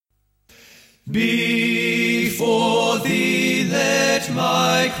Before thee let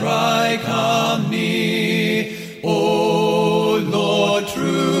my cry come near, O Lord,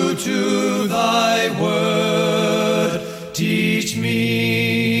 true to thy word, teach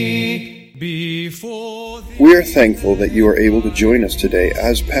me before thee. We are thankful that you are able to join us today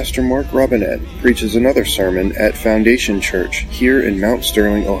as Pastor Mark Robinette preaches another sermon at Foundation Church here in Mount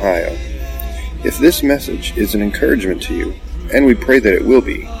Sterling, Ohio. If this message is an encouragement to you, and we pray that it will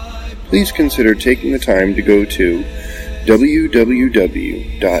be, please consider taking the time to go to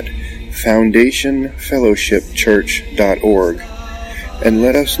www.foundationfellowshipchurch.org and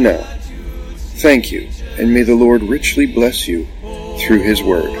let us know. Thank you, and may the Lord richly bless you through His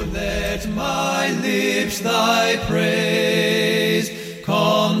Word. Let my lips thy praise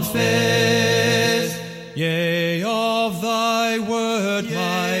confess. Yea, of thy word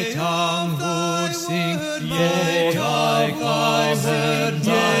my tongue would sing. Yea, of thy word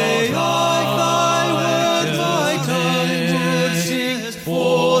my tongue would sing.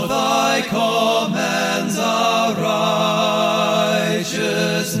 For thy commands are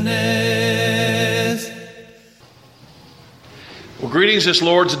righteousness. Well, greetings this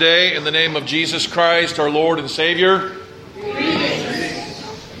Lord's Day in the name of Jesus Christ, our Lord and Savior.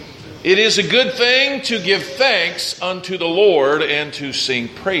 It is a good thing to give thanks unto the Lord and to sing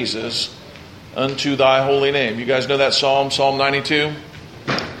praises unto thy holy name. You guys know that psalm, Psalm 92?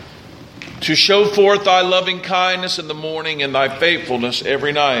 To show forth thy loving kindness in the morning and thy faithfulness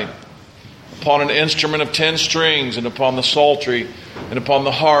every night. Upon an instrument of 10 strings and upon the psaltery and upon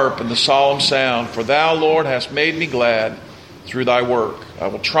the harp and the solemn sound. For thou, Lord, hast made me glad through thy work. I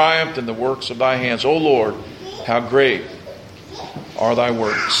will triumph in the works of thy hands. O Lord, how great are thy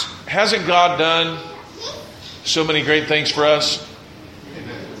works. Hasn't God done so many great things for us?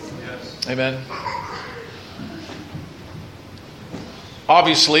 Amen.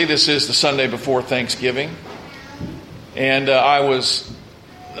 Obviously, this is the Sunday before Thanksgiving. And I was,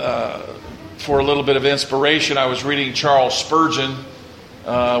 for a little bit of inspiration, I was reading Charles Spurgeon,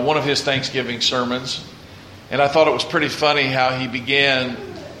 one of his Thanksgiving sermons. And I thought it was pretty funny how he began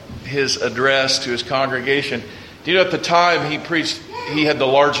his address to his congregation. Do you know, at the time he preached, he had the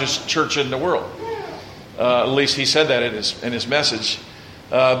largest church in the world. At least he said that in his message.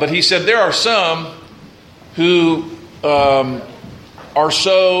 But he said there are some who are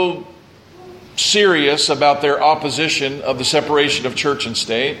so serious about their opposition of the separation of church and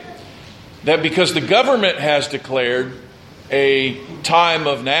state that because the government has declared a time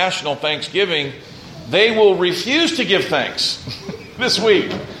of national Thanksgiving, they will refuse to give thanks this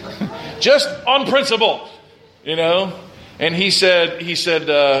week, just on principle, you know. And he said,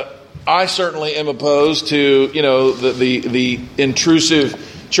 I certainly am opposed to, you know, the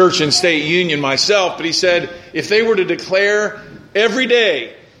intrusive church and state union myself. But he said, if they were to declare every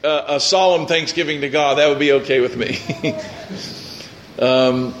day a solemn thanksgiving to God, that would be okay with me.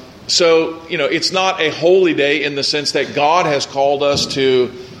 So, you know, it's not a holy day in the sense that God has called us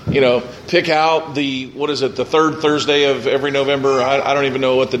to, you know, pick out the third Thursday of every November. I don't even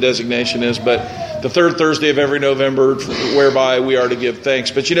know what the designation is, but the third Thursday of every November whereby we are to give thanks.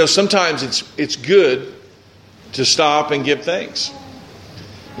 But, you know, sometimes it's good to stop and give thanks.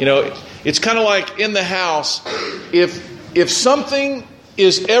 You know, it's kind of like in the house, if something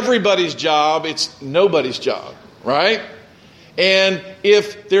is everybody's job, it's nobody's job, right? And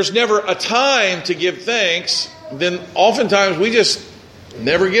if there's never a time to give thanks, then oftentimes we just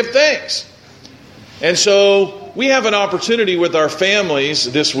never give thanks. And so we have an opportunity with our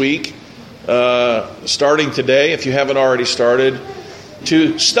families this week, starting today, if you haven't already started,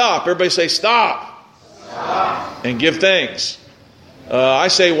 to stop. Everybody say stop. Stop. And give thanks. I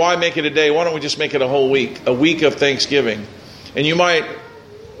say, why make it a day? Why don't we just make it a whole week? A week of Thanksgiving. And you may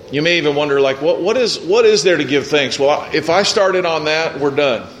even wonder, like, what is there to give thanks? Well, if I started on that, we're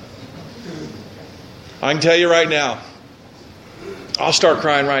done. I can tell you right now, I'll start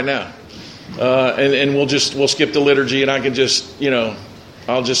crying right now, and we'll skip the liturgy, and I can just, you know,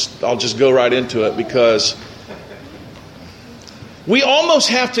 I'll just go right into it, because we almost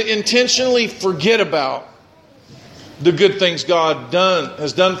have to intentionally forget about the good things God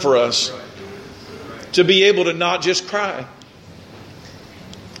has done for us to be able to not just cry,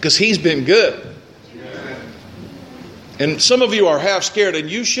 because He's been good. And some of you are half scared, and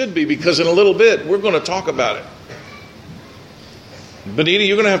you should be, because in a little bit we're going to talk about it. Benita,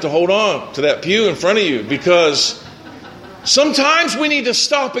 you're going to have to hold on to that pew in front of you, because sometimes we need to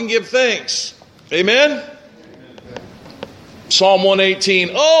stop and give thanks. Amen? Psalm 118.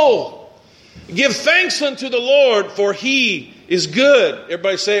 Oh, give thanks unto the Lord, for He is good.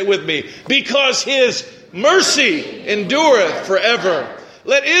 Everybody say it with me. Because His mercy endureth forever.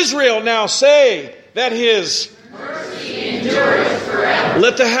 Let Israel now say that His mercy endureth forever.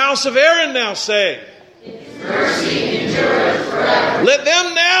 Let the house of Aaron now say, His mercy endureth forever. Let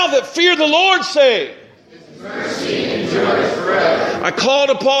them now that fear the Lord say, His mercy endureth forever. I called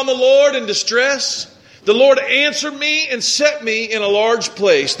upon the Lord in distress. The Lord answered me and set me in a large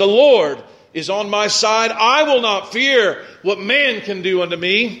place. The Lord is on my side. I will not fear what man can do unto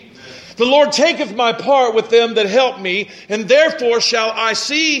me. The Lord taketh my part with them that help me, and therefore shall I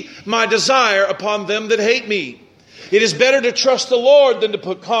see my desire upon them that hate me. It is better to trust the Lord than to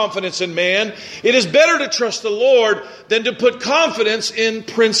put confidence in man. It is better to trust the Lord than to put confidence in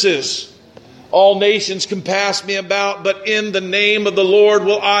princes. All nations compass me about, but in the name of the Lord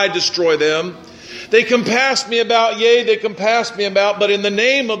will I destroy them. They compass me about, yea, they compass me about, but in the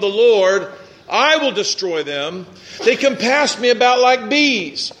name of the Lord I will destroy them. They compass me about like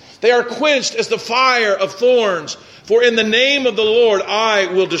bees. They are quenched as the fire of thorns. For in the name of the Lord I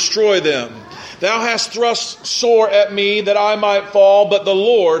will destroy them. Thou hast thrust sore at me that I might fall, but the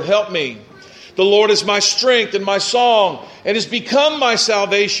Lord help me. The Lord is my strength and my song, and is become my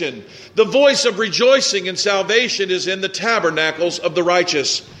salvation. The voice of rejoicing and salvation is in the tabernacles of the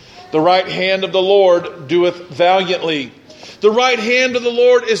righteous. The right hand of the Lord doeth valiantly. The right hand of the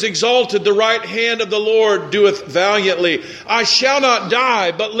Lord is exalted. The right hand of the Lord doeth valiantly. I shall not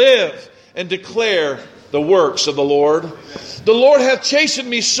die, but live and declare the works of the Lord. The Lord hath chastened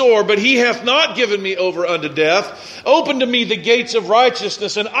me sore, but He hath not given me over unto death. Open to me the gates of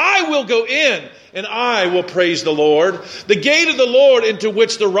righteousness, and I will go in, and I will praise the Lord. The gate of the Lord into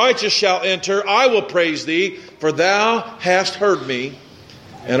which the righteous shall enter, I will praise Thee, for Thou hast heard me,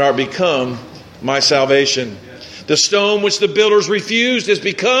 and art become my salvation. The stone which the builders refused is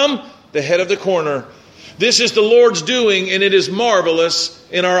become the head of the corner. This is the Lord's doing, and it is marvelous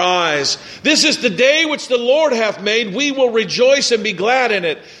in our eyes. This is the day which the Lord hath made. We will rejoice and be glad in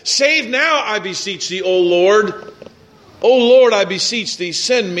it. Save now, I beseech Thee, O Lord. O Lord, I beseech Thee,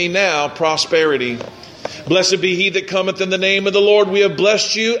 send me now prosperity. Blessed be he that cometh in the name of the Lord. We have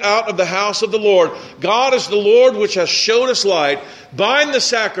blessed you out of the house of the Lord. God is the Lord which has showed us light. Bind the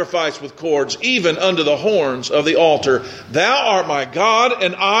sacrifice with cords, even unto the horns of the altar. Thou art my God,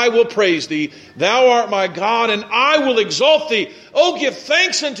 and I will praise Thee. Thou art my God, and I will exalt Thee. Oh, give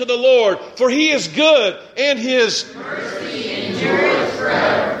thanks unto the Lord, for He is good, and His mercy endureth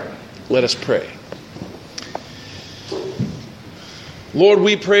forever. Let us pray. Lord,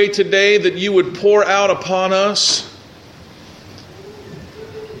 we pray today that You would pour out upon us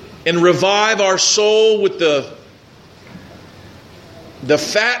and revive our soul with the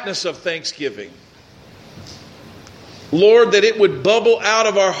fatness of thanksgiving. Lord, that it would bubble out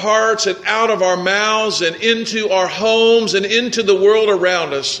of our hearts and out of our mouths and into our homes and into the world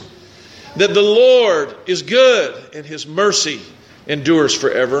around us. That the Lord is good and His mercy endures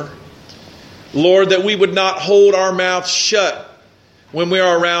forever. Lord, that we would not hold our mouths shut when we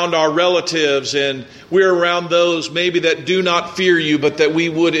are around our relatives and we're around those maybe that do not fear You, but that we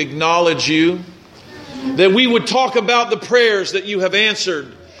would acknowledge You. That we would talk about the prayers that You have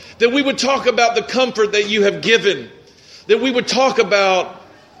answered. That we would talk about the comfort that You have given. That we would talk about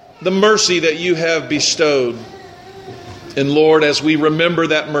the mercy that You have bestowed. And Lord, as we remember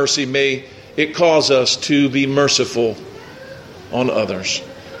that mercy, may it cause us to be merciful on others.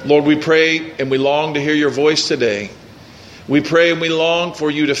 Lord, we pray and we long to hear Your voice today. We pray and we long for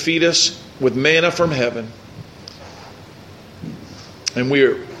You to feed us with manna from heaven. And we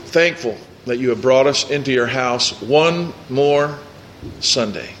are thankful that You have brought us into Your house one more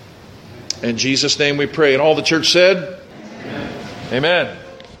Sunday. In Jesus' name we pray. And all the church said, Amen. Amen.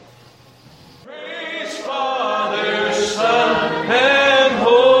 Praise Father, Son, and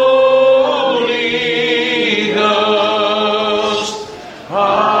Holy Ghost.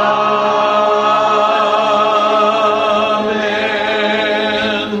 Amen.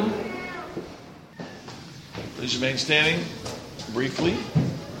 Please remain standing briefly.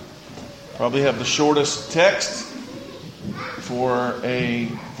 Probably have the shortest text for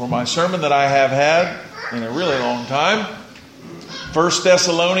my sermon that I have had in a really long time. 1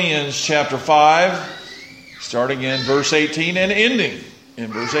 Thessalonians chapter 5, starting in verse 18 and ending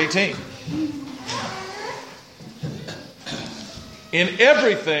in verse 18. In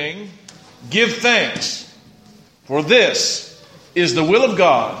everything give thanks, for this is the will of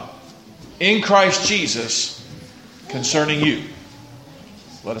God in Christ Jesus concerning you.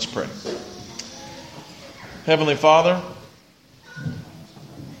 Let us pray. Heavenly Father,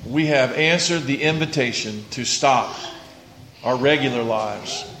 we have answered the invitation to stop our regular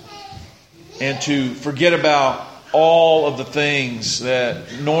lives and to forget about all of the things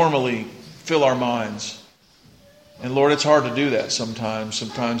that normally fill our minds. And Lord, it's hard to do that sometimes.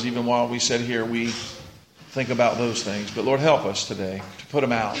 Sometimes even while we sit here, we think about those things. But Lord, help us today to put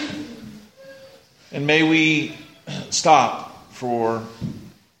them out. And may we stop for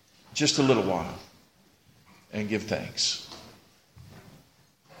just a little while and give thanks.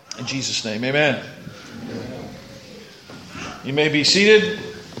 In Jesus' name, amen. You may be seated.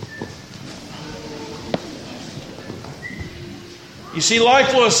 You see,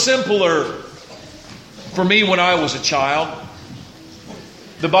 life was simpler for me when I was a child.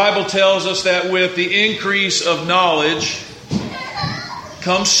 The Bible tells us that with the increase of knowledge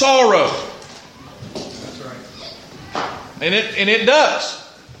comes sorrow. That's right. And it does.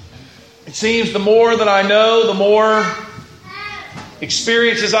 It seems the more that I know, the more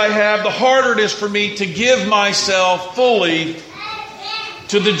experiences I have, the harder it is for me to give myself fully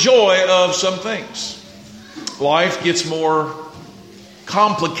to the joy of some things. Life gets more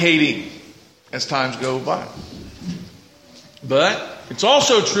complicating as times go by. But it's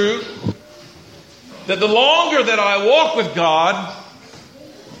also true that the longer that I walk with God,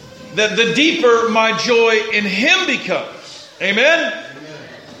 that the deeper my joy in Him becomes. Amen?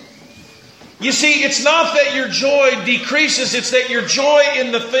 You see, it's not that your joy decreases, it's that your joy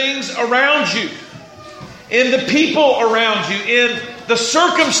in the things around you, in the people around you, in the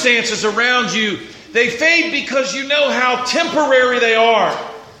circumstances around you, they fade because you know how temporary they are.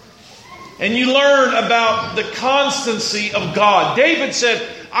 And you learn about the constancy of God. David said,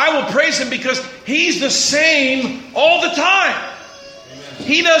 I will praise Him because He's the same all the time. Amen.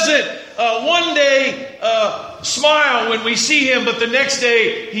 He doesn't one day smile when we see Him, but the next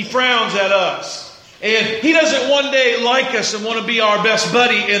day He frowns at us. And He doesn't one day like us and want to be our best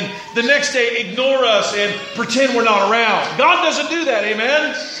buddy, and the next day ignore us and pretend we're not around. God doesn't do that,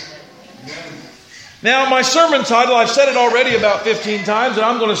 amen? Now, my sermon title, I've said it already about 15 times, and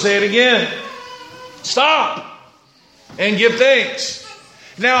I'm going to say it again. Stop and give thanks.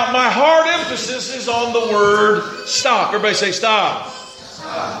 Now, my hard emphasis is on the word stop. Everybody say stop.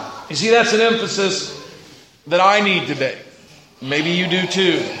 Stop. You see, that's an emphasis that I need today. Maybe you do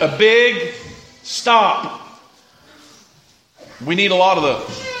too. A big stop. We need a lot of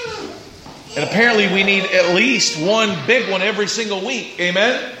those. And apparently we need at least one big one every single week.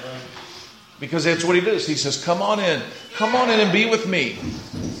 Amen? Because that's what He does. He says, come on in. Come on in and be with me.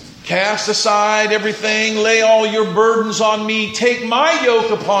 Cast aside everything. Lay all your burdens on me. Take my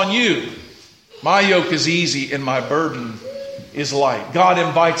yoke upon you. My yoke is easy and my burden is light. God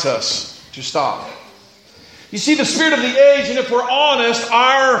invites us to stop. You see, the spirit of the age, and if we're honest,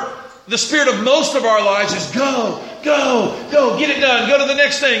 the spirit of most of our lives is go, go, go, get it done, go to the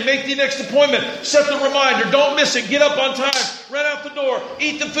next thing, make the next appointment, set the reminder, don't miss it, get up on time, run out the door,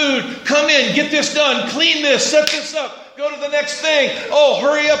 eat the food, come in, get this done, clean this, set this up, go to the next thing, oh,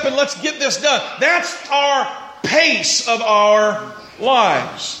 hurry up and let's get this done. That's our pace of our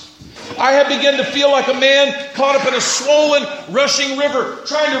lives. I have begun to feel like a man caught up in a swollen, rushing river,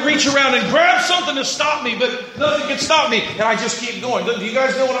 trying to reach around and grab something to stop me, but nothing can stop me, and I just keep going. Do you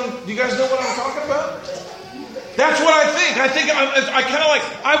guys know what I'm talking about? That's what I think. I kind of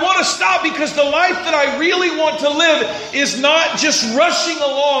like, I want to stop because the life that I really want to live is not just rushing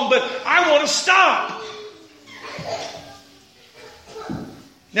along, but I want to stop.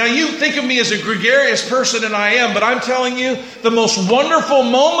 Now, you think of me as a gregarious person, and I am, but I'm telling you, the most wonderful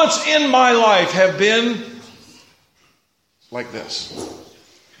moments in my life have been like this.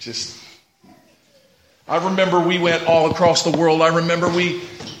 I remember we went all across the world. I remember we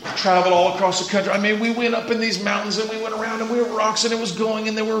traveled all across the country. I mean, we went up in these mountains, and we went around, and we were rocks, and it was going,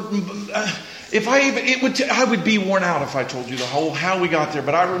 and there were... I would be worn out if I told you the whole how we got there.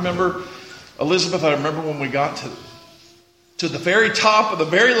 But I remember, Elizabeth, I remember when we got to the very top of the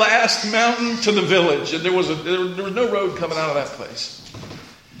very last mountain to the village. And there was no road coming out of that place.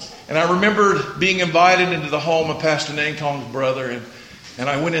 And I remembered being invited into the home of Pastor Nankong's brother. And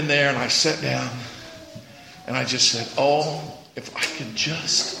I went in there and I sat down. And I just said, oh, if I could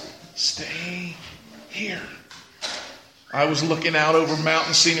just stay here. I was looking out over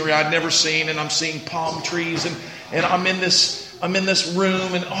mountain scenery I'd never seen. And I'm seeing palm trees. And I'm in this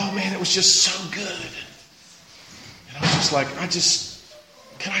room. And oh man, it was just so good. I was just like,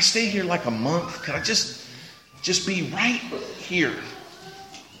 can I stay here like a month? Can I just be right here?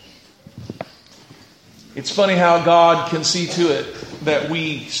 It's funny how God can see to it that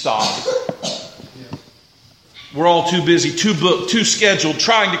we stop. We're all too busy, too booked, too scheduled,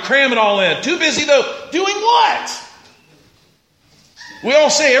 trying to cram it all in. Too busy though, doing what? We all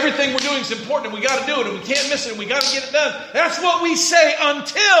say everything we're doing is important and we got to do it and we can't miss it and we got to get it done. That's what we say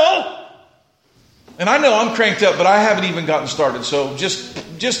until... And I know I'm cranked up, but I haven't even gotten started. So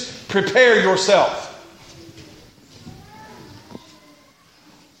just prepare yourself.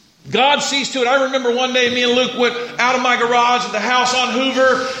 God sees to it. I remember one day me and Luke went out of my garage at the house on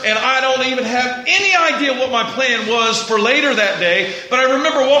Hoover, and I don't even have any idea what my plan was for later that day. But I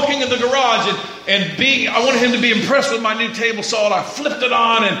remember walking in the garage and I wanted him to be impressed with my new table saw, and I flipped it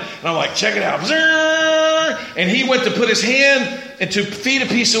on, and I'm like, check it out. And he went to put his hand and to feed a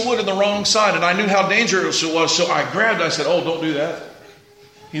piece of wood on the wrong side, and I knew how dangerous it was, so I grabbed it. I said, oh, don't do that.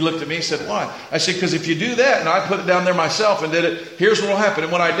 He looked at me and said, why? I said, because if you do that, and I put it down there myself and did it, here's what will happen.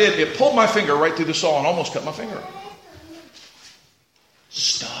 And when I did, it pulled my finger right through the saw and almost cut my finger off.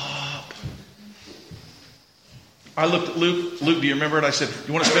 Stop. I looked at Luke. Luke, do you remember it? I said,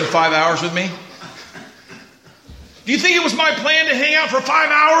 you want to spend 5 hours with me? Do you think it was my plan to hang out for 5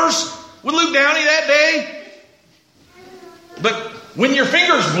 hours with Luke Downey that day? But when your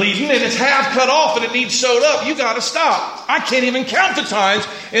finger's bleeding and it's half cut off and it needs sewed up, you got to stop. I can't even count the times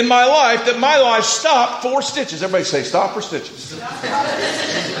in my life that my life stopped for stitches. Everybody say, stop for stitches.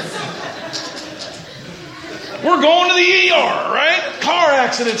 We're going to the ER, right? Car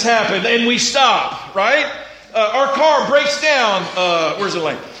accidents happen and we stop, right? Our car breaks down. Where's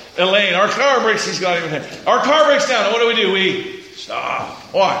Elaine? Elaine, our car breaks. He's got him in here. Our car breaks down. And what do? We stop.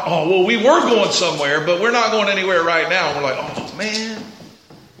 Why? Oh, well, we were going somewhere, but we're not going anywhere right now. And we're like, oh, man,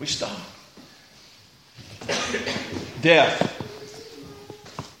 we stop. Death.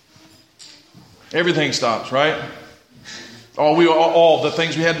 Everything stops, right? All the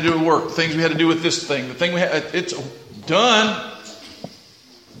things we had to do with work, the things we had to do with this thing, the thing we had, it's done.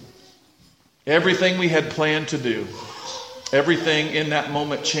 Everything we had planned to do, everything in that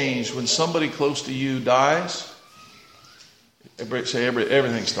moment changed. When somebody close to you dies,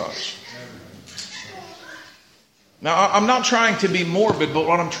 everything stops. Now, I'm not trying to be morbid, but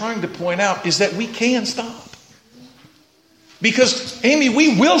what I'm trying to point out is that we can stop. Because, Amy,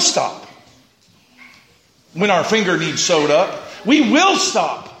 we will stop when our finger needs sewed up. We will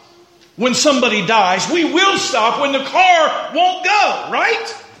stop when somebody dies. We will stop when the car won't go,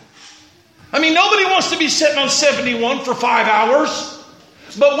 right? I mean, nobody wants to be sitting on 71 for 5 hours.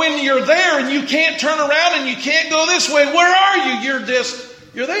 But when you're there and you can't turn around and you can't go this way, where are you?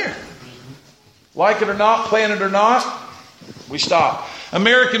 You're there. Like it or not, plan it or not, we stop.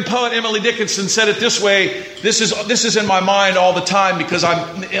 American poet Emily Dickinson said it this way. This is in my mind all the time because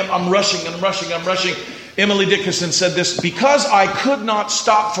I'm rushing. Emily Dickinson said this: because I could not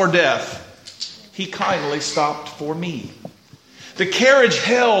stop for death, he kindly stopped for me. The carriage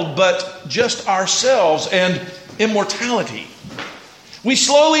held but just ourselves and immortality. We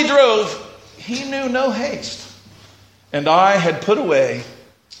slowly drove. He knew no haste. And I had put away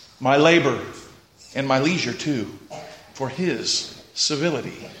my labor and my leisure too for his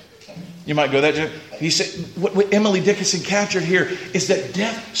civility. You might go that. He said, what Emily Dickinson captured here is that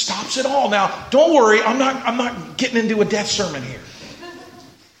death stops it all. Now, don't worry. I'm not getting into a death sermon here.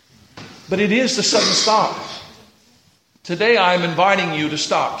 But it is the sudden stop. Today I am inviting you to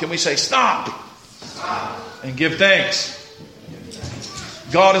stop. Can we say stop? Stop. And give thanks.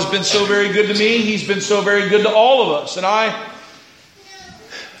 God has been so very good to me. He's been so very good to all of us. And I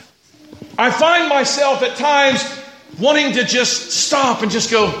find myself at times wanting to just stop and just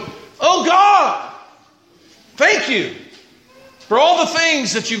go, oh God, thank you for all the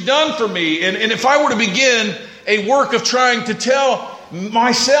things that you've done for me. And if I were to begin a work of trying to tell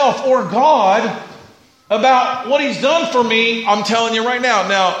myself or God about what He's done for me, I'm telling you right now,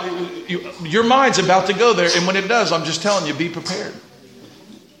 your mind's about to go there. And when it does, I'm just telling you, be prepared.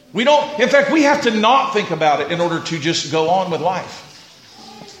 In fact, we have to not think about it in order to just go on with life.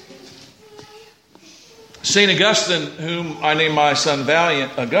 St. Augustine, whom I named my son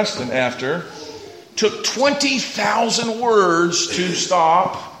Valiant Augustine after, took 20,000 words to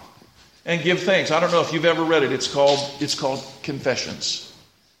stop and give thanks. I don't know if you've ever read it. It's called Confessions.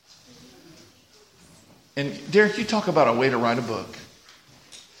 And Derek, you talk about a way to write a book.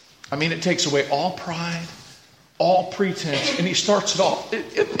 I mean, it takes away all pride, all pretense, and he starts it off.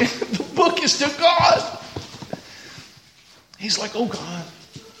 The book is to God. He's like, oh God,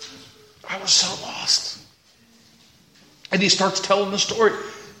 I was so lost. And he starts telling the story.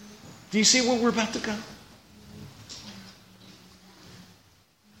 Do you see where we're about to go?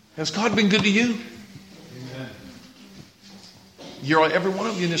 Has God been good to you? Amen. Every one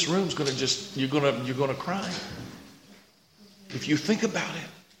of you in this room is going to you're going to cry. If you think about it.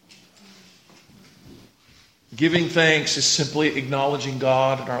 Giving thanks is simply acknowledging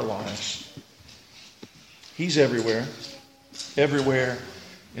God in our lives. He's everywhere. Everywhere.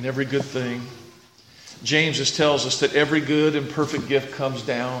 In every good thing. James just tells us that every good and perfect gift comes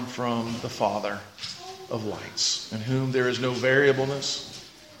down from the Father of lights, in whom there is no variableness,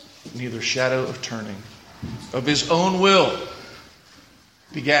 neither shadow of turning. Of His own will,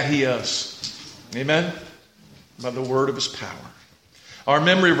 begat he us. Amen? By the word of his power. Our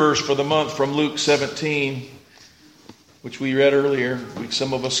memory verse for the month from Luke 17, which we read earlier.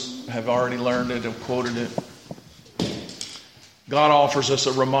 Some of us have already learned it and quoted it. God offers us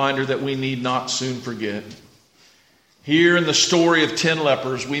a reminder that we need not soon forget. Here in the story of 10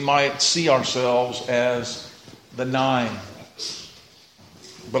 lepers, we might see ourselves as the 9.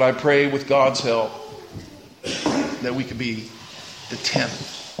 But I pray with God's help that we could be the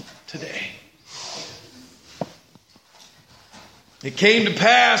 10th today. It came to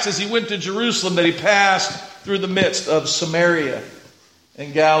pass as he went to Jerusalem that he passed through the midst of Samaria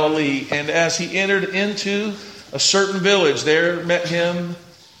and Galilee. And as he entered into a certain village, there met him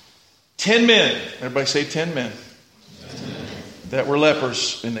 10 men. Everybody say 10 men. 10 men. That were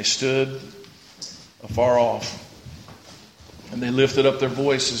lepers, and they stood afar off. And they lifted up their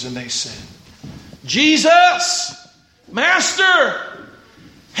voices and they said, Jesus, Master,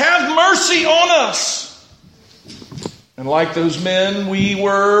 have mercy on us. And like those men, we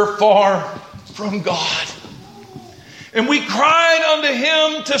were far from God. And we cried unto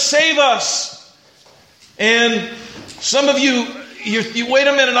him to save us. And some of you wait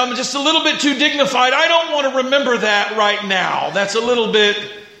a minute, I'm just a little bit too dignified. I don't want to remember that right now. That's a little bit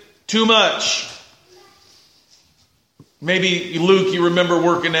too much. Maybe, Luke, you remember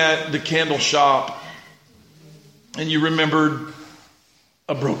working at the candle shop. And you remembered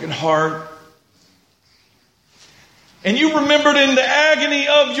a broken heart. And you remembered in the agony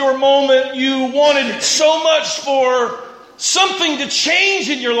of your moment, you wanted so much for something to change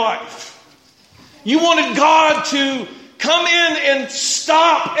in your life. You wanted God to come in and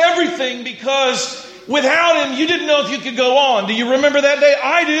stop everything because without him, you didn't know if you could go on. Do you remember that day?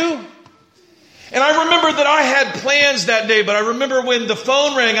 I do. And I remember that I had plans that day, but I remember when the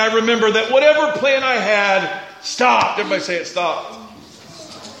phone rang, I remember that whatever plan I had stopped. Everybody say it stopped.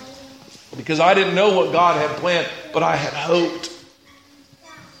 Because I didn't know what God had planned, but I had hoped.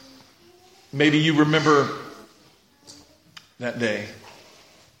 Maybe you remember that day.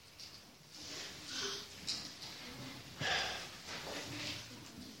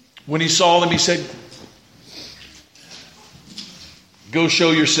 When he saw them, he said, go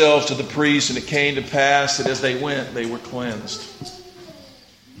show yourselves to the priests. And it came to pass that as they went, they were cleansed.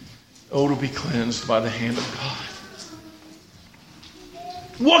 Oh, to be cleansed by the hand of God.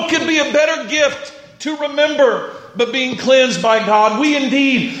 What could be a better gift to remember but being cleansed by God? We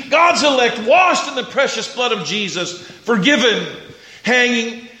indeed, God's elect, washed in the precious blood of Jesus, forgiven,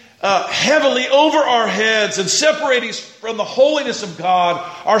 hanging heavily over our heads and separating us from the holiness of God.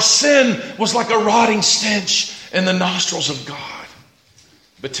 Our sin was like a rotting stench in the nostrils of God.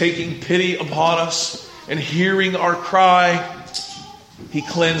 But taking pity upon us and hearing our cry, he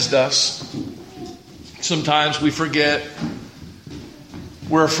cleansed us. Sometimes we forget.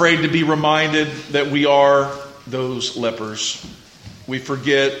 We're afraid to be reminded that we are those lepers. We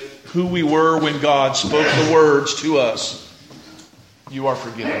forget who we were when God spoke the words to us. You are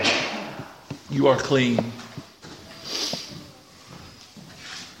forgiven. You are clean.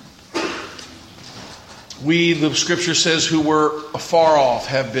 We, the scripture says, who were afar off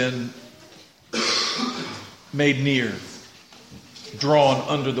have been made near, drawn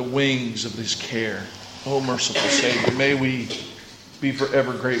under the wings of his care. Oh, merciful Savior, may we be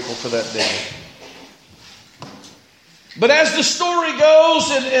forever grateful for that day. But as the story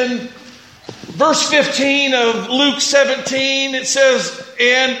goes, in verse 15 of Luke 17, it says,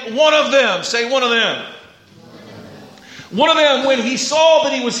 and one of them, say one of them. One of them, when he saw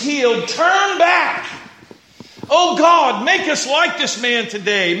that he was healed, turned back. Oh God, make us like this man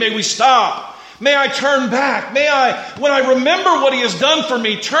today. May we stop. May I turn back. May I, when I remember what he has done for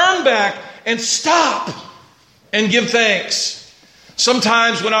me, turn back and stop and give thanks.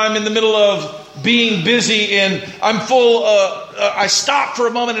 Sometimes when I'm in the middle of being busy and I'm full, I stop for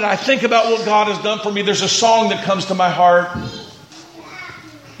a moment and I think about what God has done for me. There's a song that comes to my heart.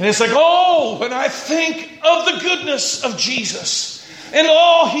 And it's like, oh, when I think of the goodness of Jesus and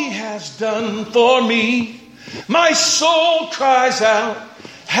all he has done for me, my soul cries out,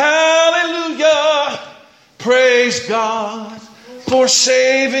 hallelujah, praise God for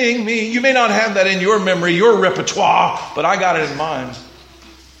saving me. You may not have that in your memory, your repertoire, but I got it in mine.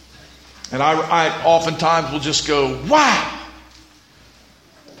 And I oftentimes will just go, wow.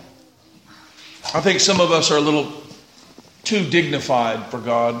 I think some of us are a little too dignified for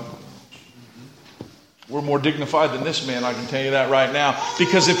God. We're more dignified than this man, I can tell you that right now.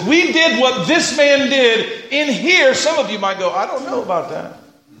 Because if we did what this man did in here, some of you might go, I don't know about that.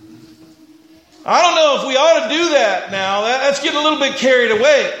 I don't know if we ought to do that now. That's getting a little bit carried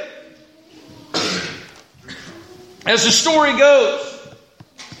away. As the story goes,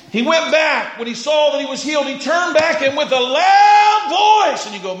 He went back when he saw that he was healed. He turned back and with a loud voice.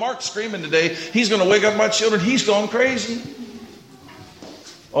 And you go, Mark's screaming today. He's going to wake up my children. He's gone crazy.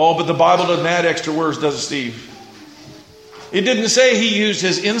 Oh, but the Bible doesn't add extra words, does it, Steve? It didn't say he used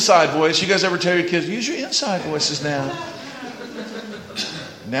his inside voice. You guys ever tell your kids, use your inside voices now?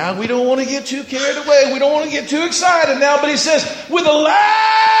 Now we don't want to get too carried away. We don't want to get too excited now. But he says, with a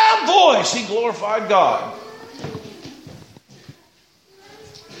loud voice, he glorified God.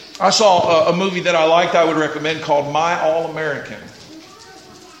 I saw a movie that I liked, I would recommend, called My All-American.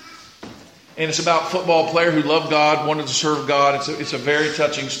 And it's about a football player who loved God, wanted to serve God. It's a very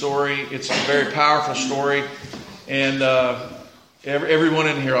touching story. It's a very powerful story. And everyone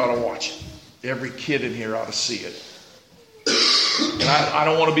in here ought to watch it. Every kid in here ought to see it. And I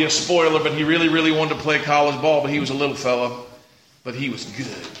don't want to be a spoiler, but he really, really wanted to play college ball, but he was a little fella. But he was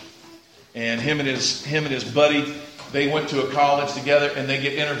good. And him and his buddy, they went to a college together, and they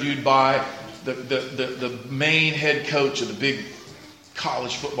get interviewed by the main head coach of the big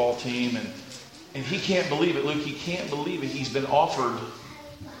college football team. And he can't believe it, Luke. He can't believe it. He's been offered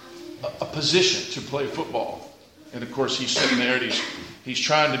a position to play football. And, of course, he's sitting there, and he's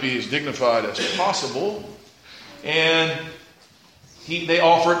trying to be as dignified as possible. And they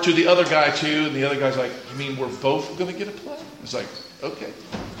offer it to the other guy, too. And the other guy's like, you mean we're both going to get a play? It's like, okay.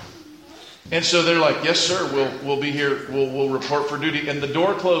 And so they're like, yes, sir, we'll be here. We'll report for duty. And the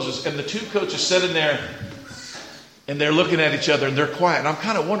door closes, and the two coaches sit in there, and they're looking at each other, and they're quiet. And I'm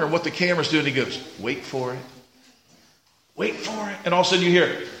kind of wondering what the camera's doing. He goes, wait for it. Wait for it. And all of a sudden you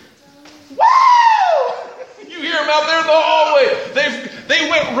hear, woo! You hear them out there in the hallway. They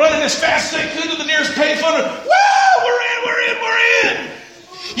went running as fast as they could to the nearest payphone. Woo! We're in.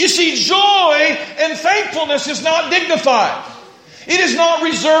 You see, joy and thankfulness is not dignified. It is not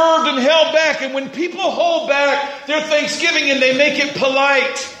reserved and held back. And when people hold back their thanksgiving and they make it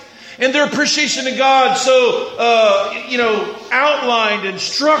polite and their appreciation of God so, outlined and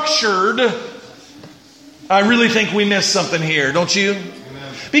structured, I really think we missed something here, don't you?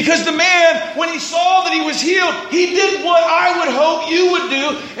 Amen. Because the man, when he saw that he was healed, he did what I would hope you would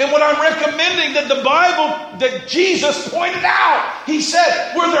do and what I'm recommending that the Bible, that Jesus pointed out. He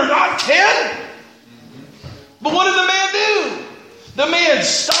said, were there not 10? But what did the man do? The man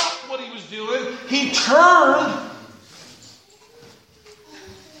stopped what he was doing. He turned.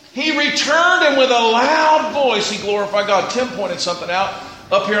 He returned, and with a loud voice, he glorified God. Tim pointed something out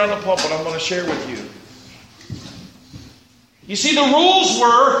up here on the pulpit I'm going to share with you. You see, the rules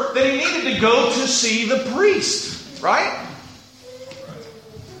were that he needed to go to see the priest, right?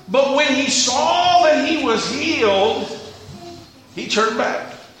 But when he saw that he was healed, he turned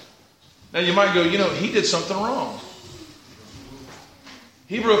back. Now you might go, he did something wrong.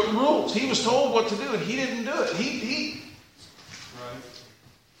 He broke the rules. He was told what to do, and he didn't do it.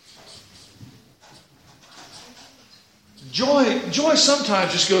 Joy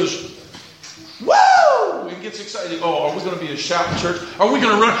sometimes just goes, woo! And gets excited. Oh, are we going to be a shout in church? Are we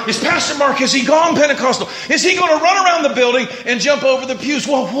going to run? Is Pastor Mark, has he gone Pentecostal? Is he going to run around the building and jump over the pews?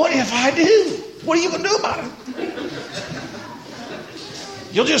 Well, what if I do? What are you going to do about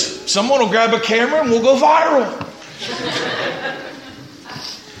it? Someone will grab a camera and we'll go viral.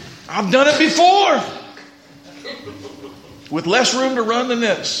 I've done it before. With less room to run than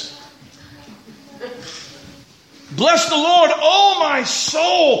this. Bless the Lord, oh my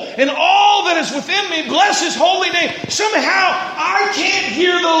soul, and all that is within me. Bless His holy name. Somehow, I can't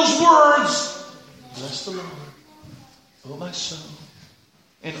hear those words. Bless the Lord, oh my soul,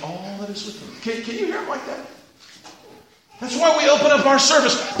 and all that is within me. Can you hear it like that? That's why we open up our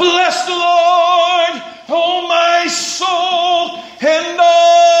service. Bless the Lord, oh my soul, and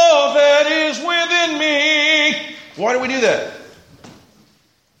all that is within me. Why do we do that?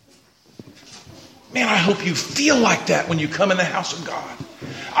 Man, I hope you feel like that when you come in the house of God.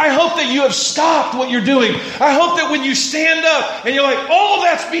 I hope that you have stopped what you're doing. I hope that when you stand up and you're like, all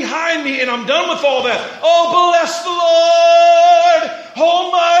that's behind me and I'm done with all that. Oh, bless the Lord,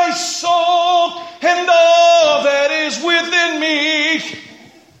 oh my soul, and all that is within me.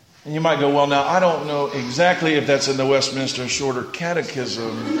 And you might go, well, now, I don't know exactly if that's in the Westminster Shorter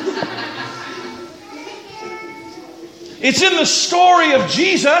Catechism. It's in the story of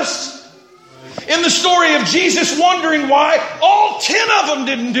Jesus. In the story of Jesus wondering why all 10 of them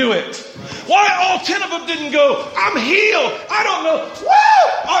didn't do it. Why all 10 of them didn't go, I'm healed. I don't know.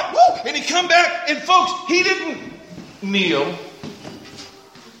 Woo! And he come back, and folks, he didn't kneel.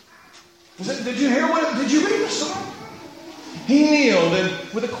 Did you hear what? Did you read the story? He kneeled,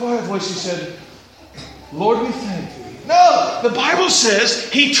 and with a quiet voice he said, Lord, we thank you. No, the Bible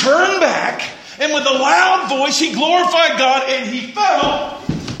says he turned back, and with a loud voice he glorified God, and he fell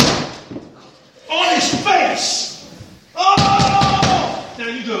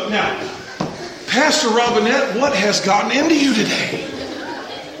Pastor Robinette, what has gotten into you today?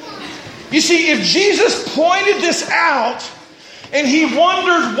 You see, if Jesus pointed this out and he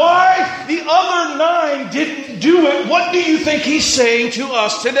wondered why the other 9 didn't do it, what do you think he's saying to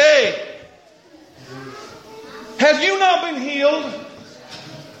us today? Have you not been healed?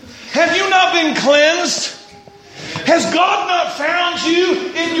 Have you not been cleansed? Has God not found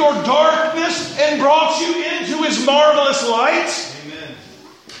you in your darkness and brought you into His marvelous light? Amen.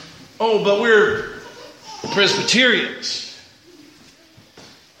 Oh, but we're Presbyterians.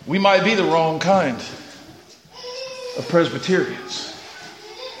 We might be the wrong kind of Presbyterians.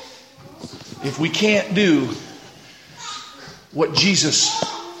 If we can't do what Jesus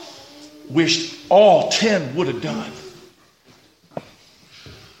wished all 10 would have done.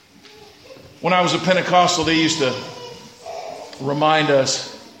 When I was a Pentecostal, they used to remind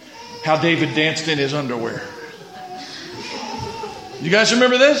us how David danced in his underwear. You guys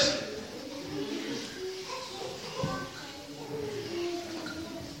remember this?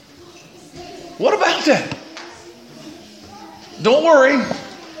 What about that? Don't worry.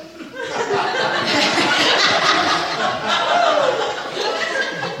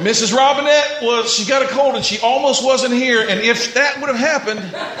 Mrs. Robinette she got a cold and she almost wasn't here. And if that would have happened,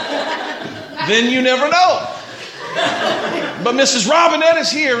 then you never know. But Mrs. Robinette is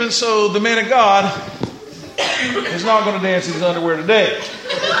here, and so the man of God is not going to dance in his underwear today.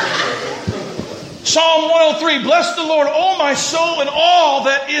 Psalm 103, bless the Lord, O my soul, and all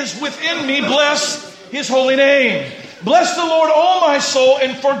that is within me, bless His holy name. Bless the Lord, O my soul,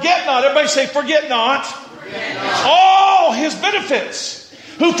 and forget not, everybody say forget not, all His benefits.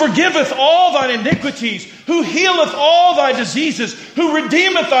 Who forgiveth all thine iniquities, who healeth all thy diseases, who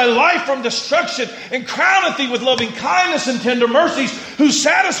redeemeth thy life from destruction, and crowneth thee with loving kindness and tender mercies, who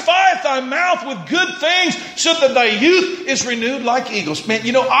satisfieth thy mouth with good things, so that thy youth is renewed like eagles. Man,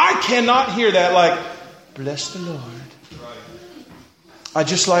 I cannot hear that like, bless the Lord. I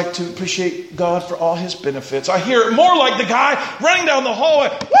just like to appreciate God for all His benefits. I hear it more like the guy running down the hallway.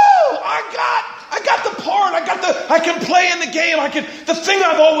 Woo! I got the part. I can play in the game. The thing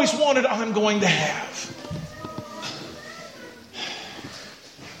I've always wanted, I'm going to have.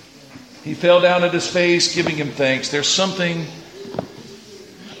 He fell down at his face, giving Him thanks. There's something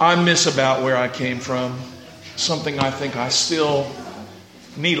I miss about where I came from. Something I think I still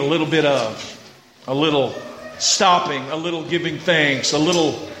need a little bit of. A little stopping, a little giving thanks, a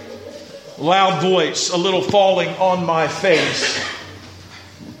little loud voice, a little falling on my face.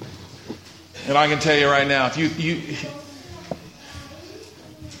 And I can tell you right now, if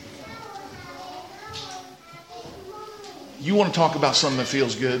you want to talk about something that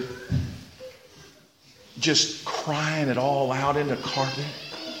feels good, just crying it all out in the carpet,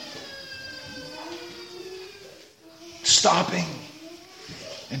 stopping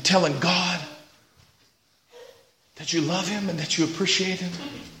and telling God that you love Him and that you appreciate Him.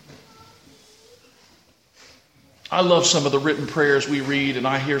 I love some of the written prayers we read, and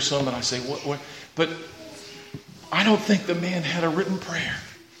I hear some and I say, what? But I don't think the man had a written prayer.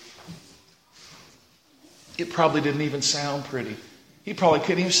 It probably didn't even sound pretty. He probably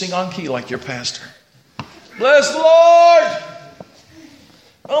couldn't even sing on key like your pastor. Bless the Lord,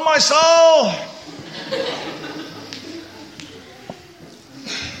 oh my soul.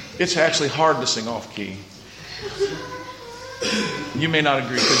 It's actually hard to sing off key. You may not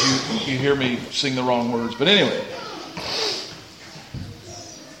agree because you hear me sing the wrong words. But anyway.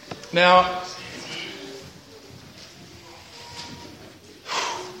 Now,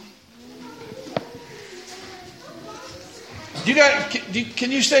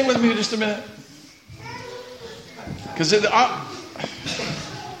 can you stay with me just a minute? Because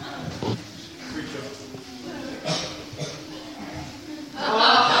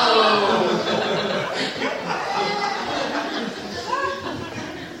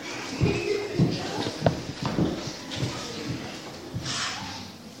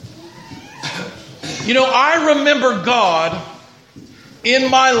I remember God in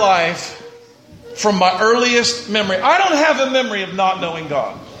my life from my earliest memory. I don't have a memory of not knowing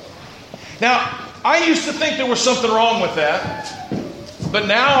God. Now, I used to think there was something wrong with that. But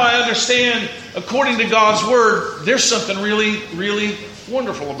now I understand, according to God's Word, there's something really, really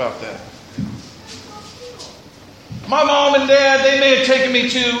wonderful about that. My mom and dad, they may have taken me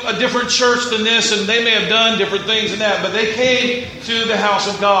to a different church than this, and they may have done different things than that, but they came to the house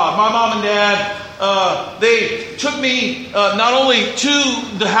of God. My mom and dad, they took me not only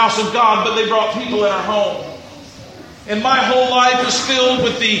to the house of God, but they brought people in our home. And my whole life was filled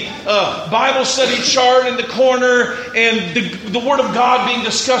with the Bible study chart in the corner and the Word of God being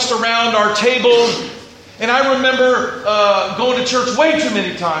discussed around our table. And I remember going to church way too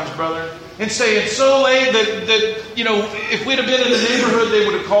many times, brother. and staying so late that if we'd have been in the neighborhood, they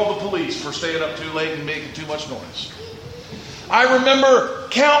would have called the police for staying up too late and making too much noise. I remember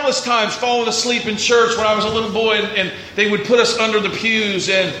countless times falling asleep in church when I was a little boy, and they would put us under the pews,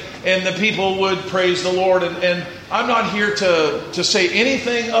 and the people would praise the Lord. And I'm not here to say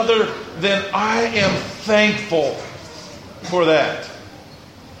anything other than I am thankful for that.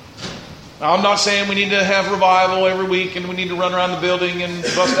 Now, I'm not saying we need to have revival every week and we need to run around the building and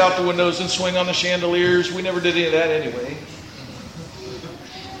bust out the windows and swing on the chandeliers. We never did any of that anyway.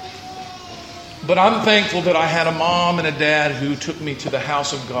 But I'm thankful that I had a mom and a dad who took me to the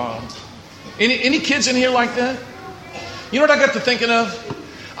house of God. Any kids in here like that? You know what I got to thinking of?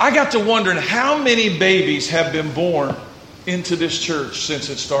 I got to wondering how many babies have been born into this church since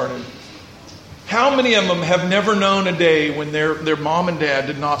it started. How many of them have never known a day when their mom and dad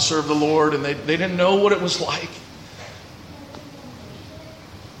did not serve the Lord and they didn't know what it was like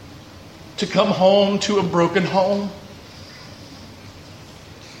to come home to a broken home?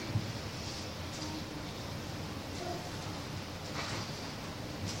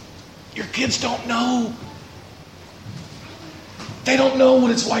 Your kids don't know. They don't know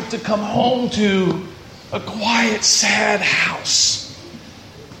what it's like to come home to a quiet, sad house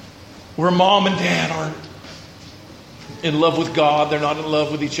where mom and dad aren't in love with God. They're not in love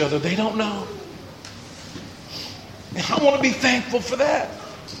with each other. They don't know. And I want to be thankful for that.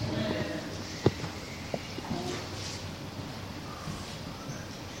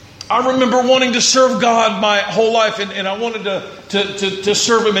 I remember wanting to serve God my whole life, and I wanted to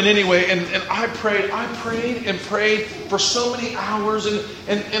serve Him in any way. And I prayed for so many hours, and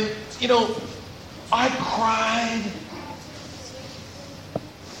I cried.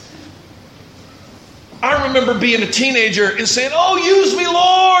 I remember being a teenager and saying, "Oh, use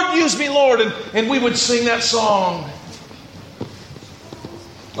me, Lord," and we would sing that song.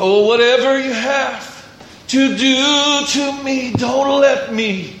 Oh, whatever you have to do to me, don't let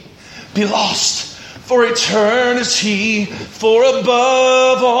me be lost for eternity, for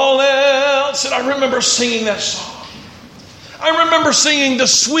above all else. And I remember singing that song. I remember singing the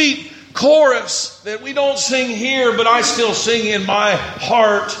sweet chorus that we don't sing here, but I still sing in my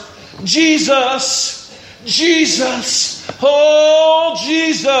heart. Jesus, Jesus, oh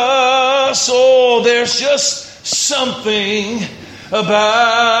Jesus, oh there's just something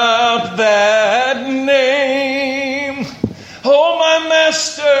about that name. Oh my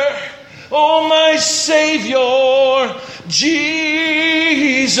Master, oh my Savior,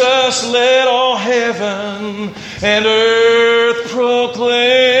 Jesus, let all heaven and earth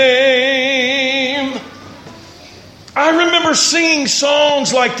proclaim. I remember singing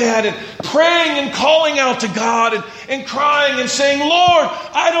songs like that and praying and calling out to God and crying and saying, Lord,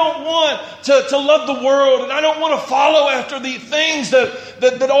 I don't want to love the world, and I don't want to follow after the things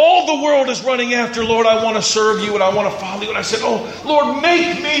that all the world is running after. Lord, I want to serve you and I want to follow you. And I said, oh, Lord,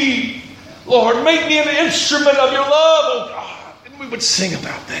 make me an instrument of your love, oh God. And we would sing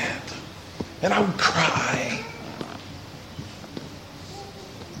about that. And I would cry.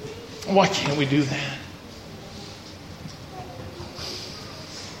 Why can't we do that?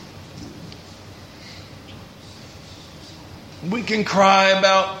 We can cry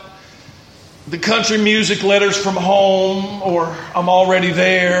about the country music letters from home, or I'm already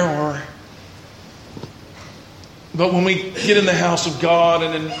there, but when we get in the house of God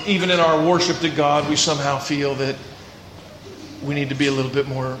and even in our worship to God, we somehow feel that we need to be a little bit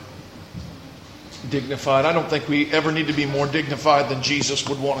more dignified. I don't think we ever need to be more dignified than Jesus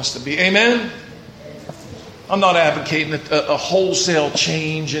would want us to be. Amen? I'm not advocating a wholesale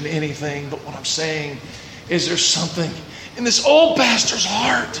change in anything, but what I'm saying is there's something in this old pastor's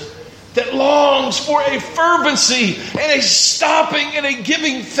heart that longs for a fervency and a stopping and a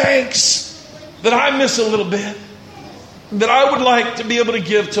giving thanks that I miss a little bit, that I would like to be able to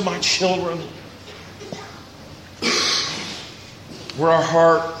give to my children, where our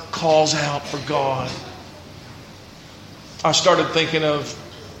heart calls out for God. I started thinking of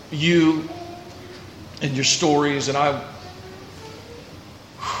you and your stories, and I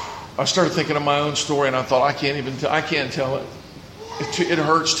started thinking of my own story, and I thought, I can't tell it. It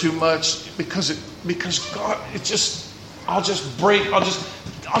hurts too much because God, I'll just break.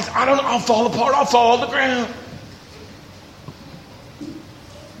 I'll fall apart. I'll fall on the ground.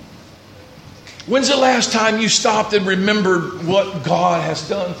 When's the last time you stopped and remembered what God has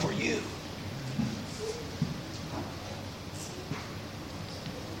done for you?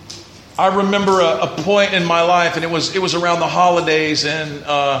 I remember a point in my life, and it was around the holidays, and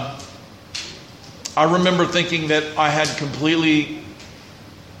I remember thinking that I had completely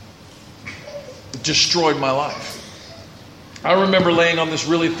destroyed my life. I remember laying on this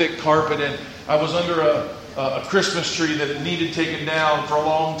really thick carpet, and I was under a Christmas tree that needed taken down for a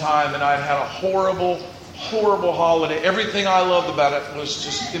long time, and I'd had a horrible, horrible holiday. Everything I loved about it was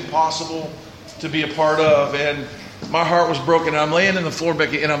just impossible to be a part of, and my heart was broken. And I'm laying in the floor,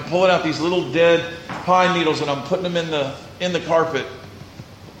 Becky, and I'm pulling out these little dead pine needles, and I'm putting them in the carpet,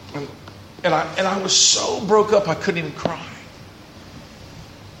 and I was so broke up I couldn't even cry,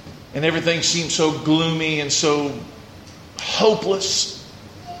 and everything seemed so gloomy and so hopeless.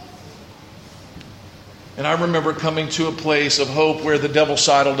 And I remember coming to a place of hope where the devil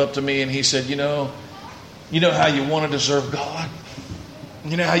sidled up to me and he said, you know how you wanted to serve God?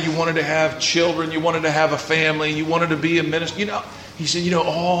 You know how you wanted to have children, you wanted to have a family, you wanted to be a minister? He said,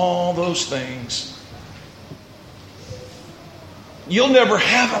 all those things, you'll never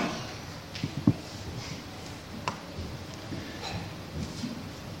have them.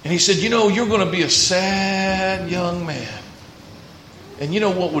 And he said, you're going to be a sad young man. And you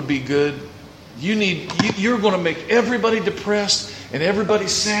know what would be good? You're going to make everybody depressed and everybody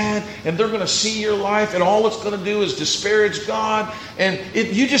sad, and they're going to see your life, and all it's going to do is disparage God. And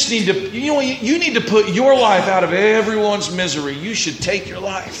you just need to, you need to put your life out of everyone's misery. You should take your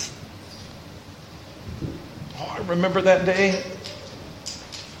life. Oh, I remember that day.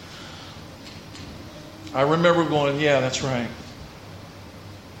 I remember going, yeah, that's right.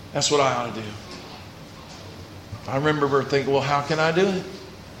 That's what I ought to do. I remember thinking, well, how can I do it?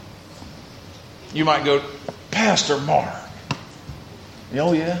 You might go, Pastor Mark.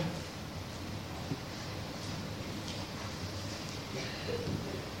 Oh, yeah.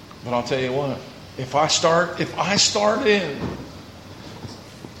 But I'll tell you what, if I start in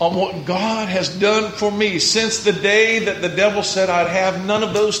on what God has done for me since the day that the devil said I'd have none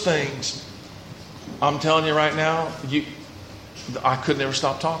of those things, I'm telling you right now, I could never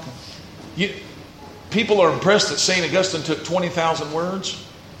stop talking. People are impressed that St. Augustine took 20,000 words.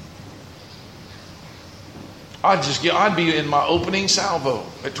 I'd be in my opening salvo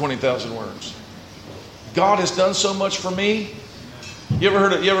at 20,000 words. God has done so much for me. You ever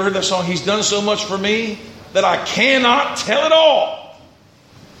heard that song? He's done so much for me that I cannot tell it all.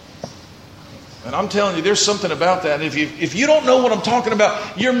 And I'm telling you, there's something about that. If you don't know what I'm talking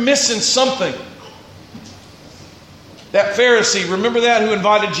about, you're missing something. That Pharisee, remember that, who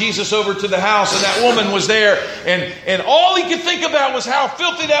invited Jesus over to the house, and that woman was there, and all he could think about was how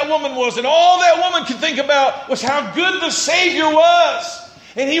filthy that woman was, and all that woman could think about was how good the Savior was.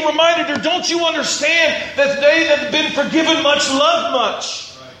 And he reminded her, don't you understand that they that have been forgiven much love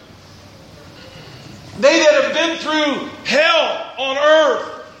much? They that have been through hell on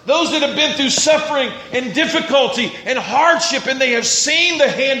earth, those that have been through suffering and difficulty and hardship, and they have seen the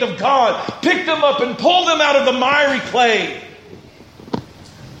hand of God pick them up and pull them out of the miry clay.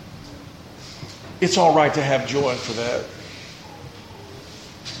 It's all right to have joy for that.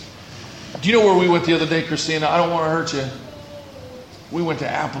 Do you know where we went the other day, Christina? I don't want to hurt you. We went to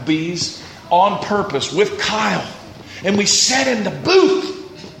Applebee's on purpose with Kyle. And we sat in the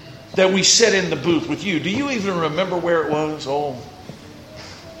booth that we sat in the booth with you. Do you even remember where it was? Oh.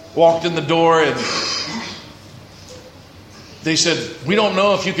 Walked in the door and they said, we don't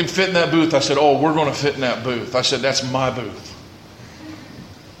know if you can fit in that booth. I said, oh, we're going to fit in that booth. I said, that's my booth.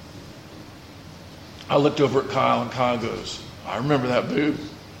 I looked over at Kyle and Kyle goes, I remember that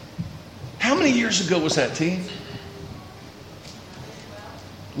booth. How many years ago was that, T?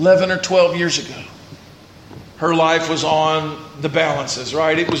 11 or 12 years ago. Her life was on the balances,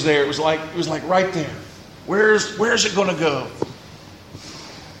 right? It was there. It was like right there. Where's it going to go?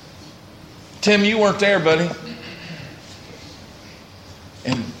 Tim, you weren't there, buddy.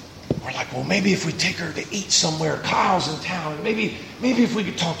 And we're like, well, maybe if we take her to eat somewhere, Kyle's in town, and maybe if we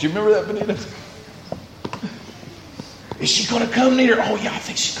could talk to you. Remember that, Benita? Is she going to come near? Oh, yeah, I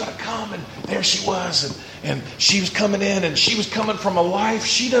think she's going to come. And there she was. And she was coming in, and she was coming from a life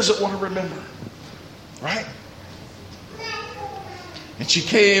she doesn't want to remember. Right? And she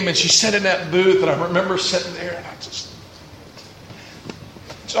came, and she sat in that booth, and I remember sitting there, and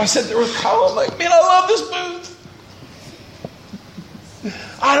so I sat there with Kyle. I'm like, man, I love this booth.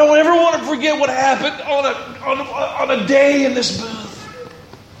 I don't ever want to forget what happened on a day in this booth.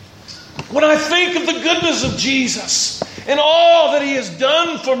 When I think of the goodness of Jesus and all that He has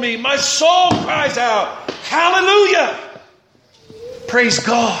done for me, my soul cries out, hallelujah! Praise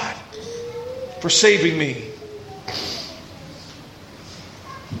God for saving me.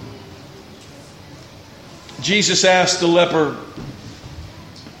 Jesus asked the leper,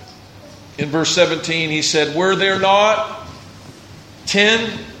 in verse 17, He said, were there not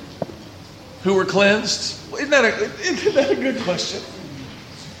 10 who were cleansed? Isn't that a good question?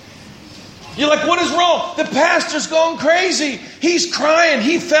 You're like, what is wrong? The pastor's going crazy. He's crying.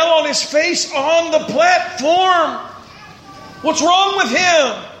 He fell on his face on the platform. What's wrong with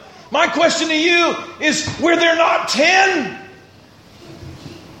him? My question to you is, were there not 10?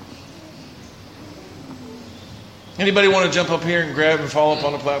 Anybody want to jump up here and grab and fall up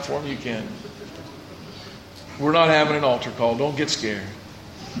on the platform? You can. We're not having an altar call. Don't get scared.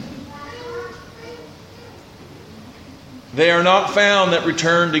 They are not found that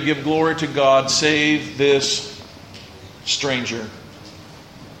return to give glory to God, save this stranger.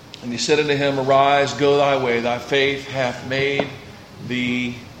 And he said unto him, Arise, go thy way. Thy faith hath made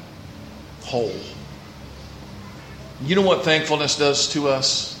thee whole. You know what thankfulness does to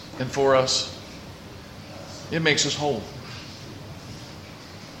us and for us? It makes us whole.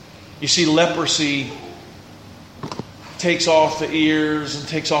 You see, leprosy takes off the ears and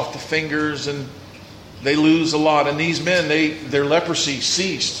takes off the fingers, and they lose a lot. And these men, their leprosy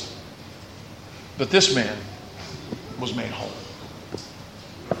ceased. But this man was made whole.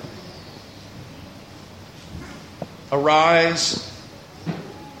 Arise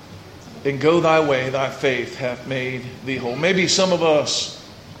and go thy way, thy faith hath made thee whole. Maybe some of us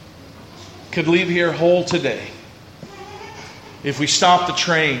could leave here whole today if we stopped the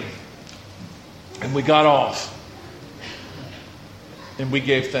train and we got off and we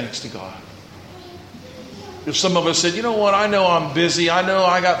gave thanks to God. If some of us said, you know what, I know I'm busy, I know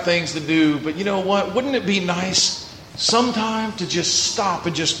I got things to do, but you know what, wouldn't it be nice sometime to just stop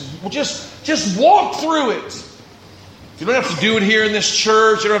and just walk through it? You don't have to do it here in this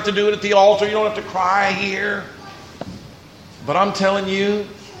church, you don't have to do it at the altar, you don't have to cry here. But I'm telling you,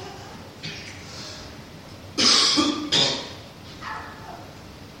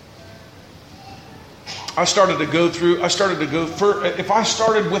 I started to go if I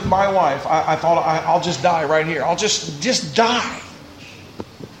started with my wife, I thought I'll just die right here. I'll just die.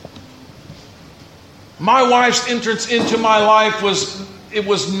 My wife's entrance into my life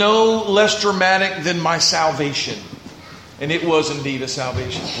was no less dramatic than my salvation. And it was indeed a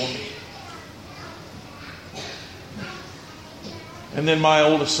salvation for me. And then my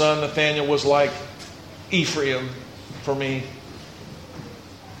oldest son, Nathaniel, was like Ephraim for me.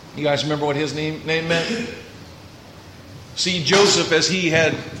 You guys remember what his name meant? See, Joseph, as he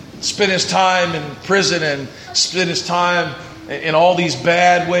had spent his time in prison and spent his time in all these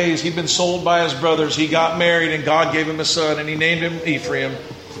bad ways, he'd been sold by his brothers. He got married and God gave him a son and he named him Ephraim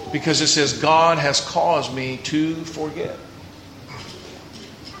because it says, God has caused me to forget.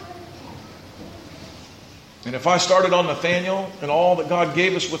 And if I started on Nathaniel and all that God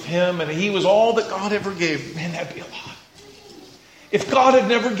gave us with him, and he was all that God ever gave, man, that'd be a lot. If God had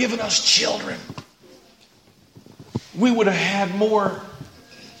never given us children, we would have had more.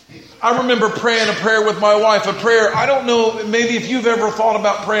 I remember praying a prayer with my wife, a prayer, I don't know, maybe if you've ever thought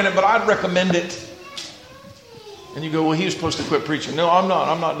about praying it, but I'd recommend it. And you go, well, he was supposed to quit preaching. No, I'm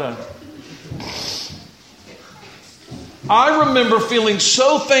not done. I remember feeling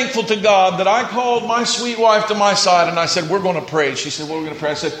so thankful to God that I called my sweet wife to my side and I said, we're going to pray. She said, what are we going to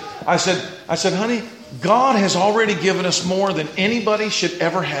pray? I said, honey, God has already given us more than anybody should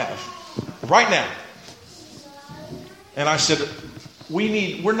ever have. Right now. And I said,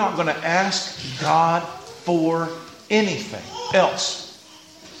 we're not going to ask God for anything else.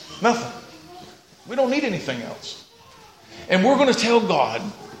 Nothing. We don't need anything else. And we're going to tell God,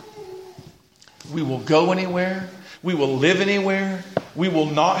 we will go anywhere. We will live anywhere. We will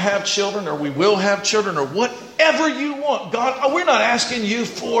not have children, or we will have children, or whatever you want. God, we're not asking you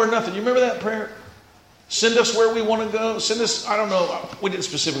for nothing. You remember that prayer? Send us where we want to go. Send us, I don't know. We didn't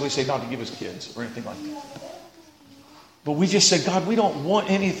specifically say not to give us kids or anything like that. But we just said, God, we don't want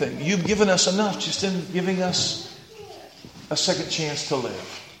anything. You've given us enough just in giving us a second chance to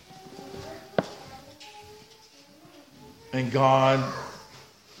live. And God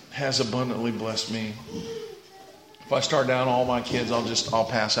has abundantly blessed me. If I start down all my kids, I'll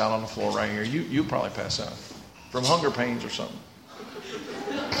pass out on the floor right here. You'll probably pass out from hunger pains or something.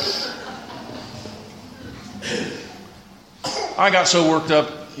 I got so worked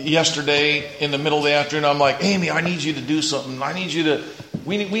up yesterday in the middle of the afternoon. I'm like, Amy, I need you to do something.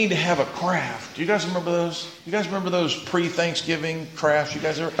 We need to have a craft. Do you guys remember those? You guys remember those pre-Thanksgiving crafts? You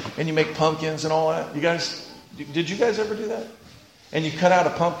guys ever? And you make pumpkins and all that. Did you guys ever do that? And you cut out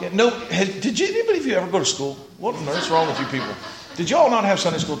a pumpkin? No. Anybody of you ever go to school? What's wrong with you people? Did you all not have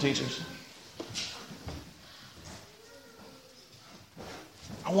Sunday school teachers?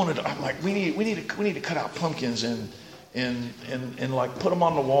 I'm like, we need to cut out pumpkins and like put them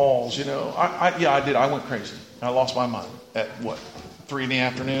on the walls, you know. I did. I went crazy. I lost my mind at 3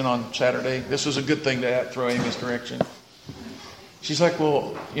 PM on Saturday. This was a good thing to throw Amy's direction. She's like,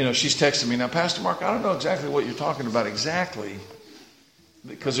 well, she's texting me. Now, Pastor Mark, I don't know exactly what you're talking about exactly,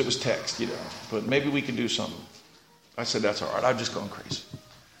 because it was text, but maybe we can do something. I said, that's all right. I've just gone crazy.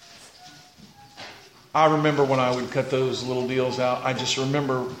 I remember when I would cut those little deals out, I just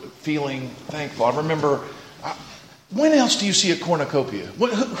remember feeling thankful. I remember, when else do you see a cornucopia?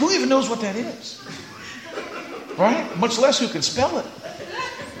 Who even knows what that is? Right? Much less who can spell it.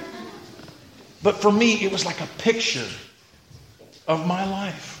 But for me, it was like a picture of my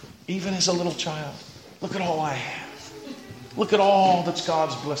life, even as a little child. Look at all I have. Look at all that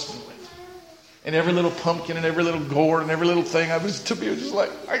God's blessed me with. And every little pumpkin and every little gourd and every little thing, to me, it was just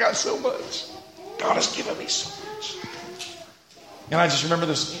like, I got so much. God has given me so much. And I just remember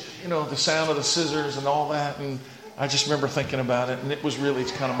this, the sound of the scissors and all that. And I just remember thinking about it. And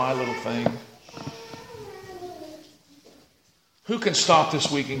it's kind of my little thing. Who can stop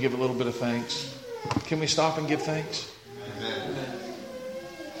this week and give a little bit of thanks? Can we stop and give thanks? Amen.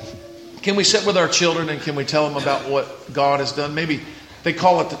 Can we sit with our children and can we tell them about what God has done? Maybe they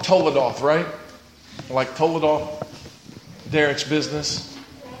call it the Toledoth, right? Like Toledoth, Derek's business.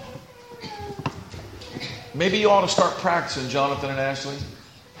 Maybe you ought to start practicing, Jonathan and Ashley.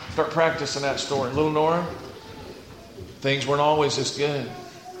 Start practicing that story. Little Nora, things weren't always this good.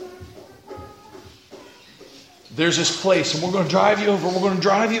 There's this place, and we're going to drive you over. We're going to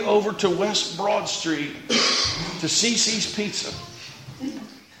drive you over to West Broad Street to CC's Pizza.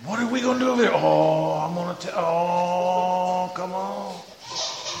 What are we going to do over there? I'm going to tell. Come on.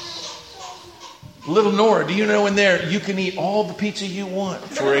 Little Nora, do you know in there you can eat all the pizza you want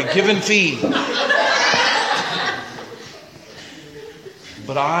for a given fee?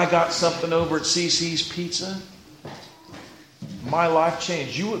 But I got something over at CC's Pizza. My life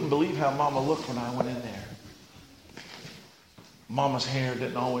changed. You wouldn't believe how Mama looked when I went in there. Mama's hair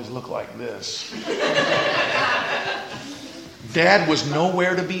didn't always look like this. Dad was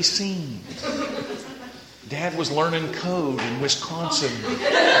nowhere to be seen. Dad was learning code in Wisconsin.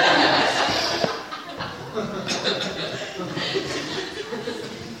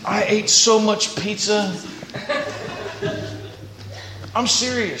 I ate so much pizza. I'm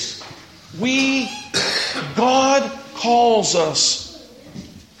serious. God calls us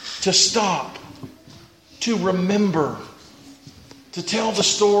to stop, to remember, to tell the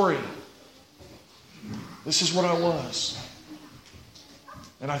story. This is what I was.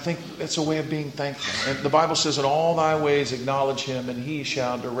 And I think that's a way of being thankful. And the Bible says, in all thy ways acknowledge him, and he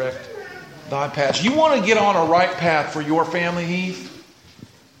shall direct thy paths. You want to get on a right path for your family, Heath?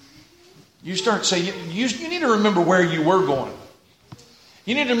 You start saying, you need to remember where you were going.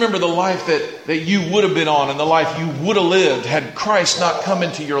 You need to remember the life that you would have been on and the life you would have lived had Christ not come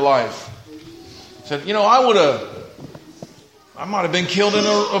into your life. Said, I might have been killed in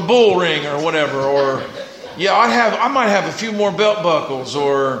a bull ring or whatever, or I might have a few more belt buckles,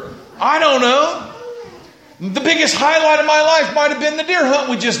 or I don't know. The biggest highlight of my life might have been the deer hunt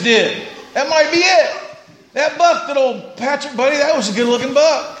we just did. That might be it. That buck that old Patrick buddy, that was a good looking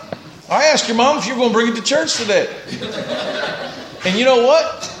buck. I asked your mom if you were going to bring it to church today. And you know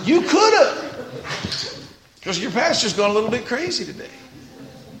what? You could have. Because your pastor's gone a little bit crazy today.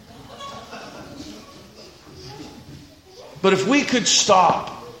 But if we could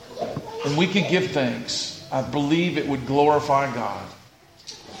stop and we could give thanks, I believe it would glorify God.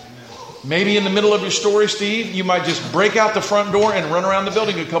 Maybe in the middle of your story, Steve, you might just break out the front door and run around the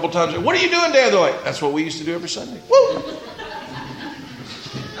building a couple times. What are you doing, Dad? They're like, that's what we used to do every Sunday. Woo!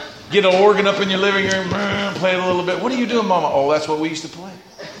 Get an organ up in your living room, play it a little bit. What are you doing, Mama? Oh, that's what we used to play.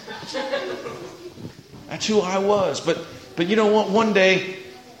 That's who I was. But you know what? One day,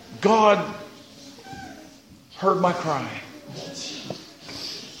 God heard my cry.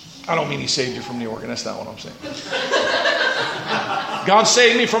 I don't mean he saved you from the organ. That's not what I'm saying. God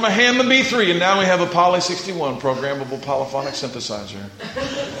saved me from a Hammond B3, and now we have a Poly 61 programmable polyphonic synthesizer.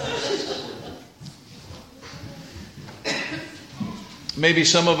 Maybe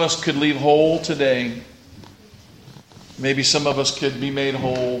some of us could leave whole today. Maybe some of us could be made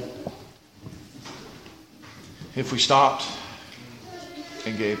whole if we stopped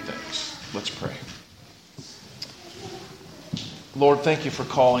and gave thanks. Let's pray. Lord, thank you for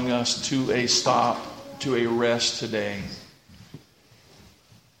calling us to a stop, to a rest today.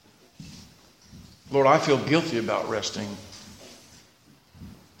 Lord, I feel guilty about resting.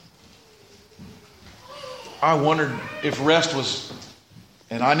 I wondered if rest was,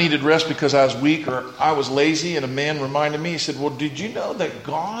 and I needed rest because I was weak or I was lazy, and a man reminded me, he said, well, did you know that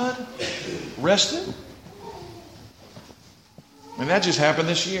God rested? And that just happened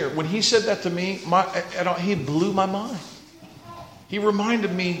this year. When he said that to me, he blew my mind. He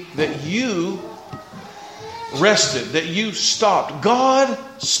reminded me that you rested, that you stopped. God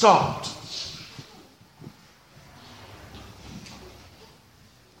stopped.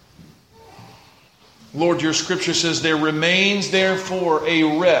 Lord, your scripture says there remains therefore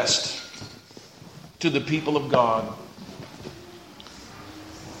a rest to the people of God.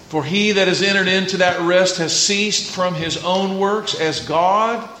 For he that has entered into that rest has ceased from his own works as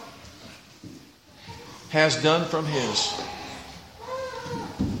God has done from his.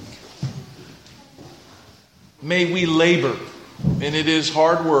 May we labor, and it is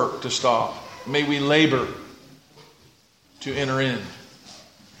hard work to stop. May we labor to enter in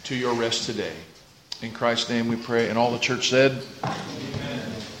to your rest today. In Christ's name we pray. And all the church said,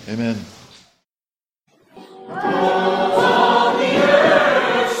 Amen. Amen.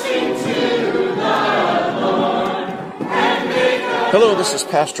 Hello, this is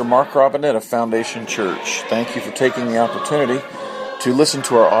Pastor Mark Robinette of Foundation Church. Thank you for taking the opportunity to listen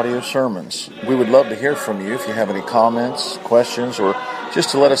to our audio sermons. We would love to hear from you if you have any comments, questions, or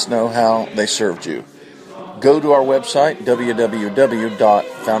just to let us know how they served you. Go to our website,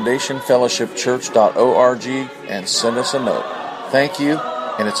 www.foundationfellowshipchurch.org, and send us a note. Thank you,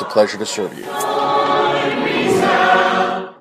 and it's a pleasure to serve you.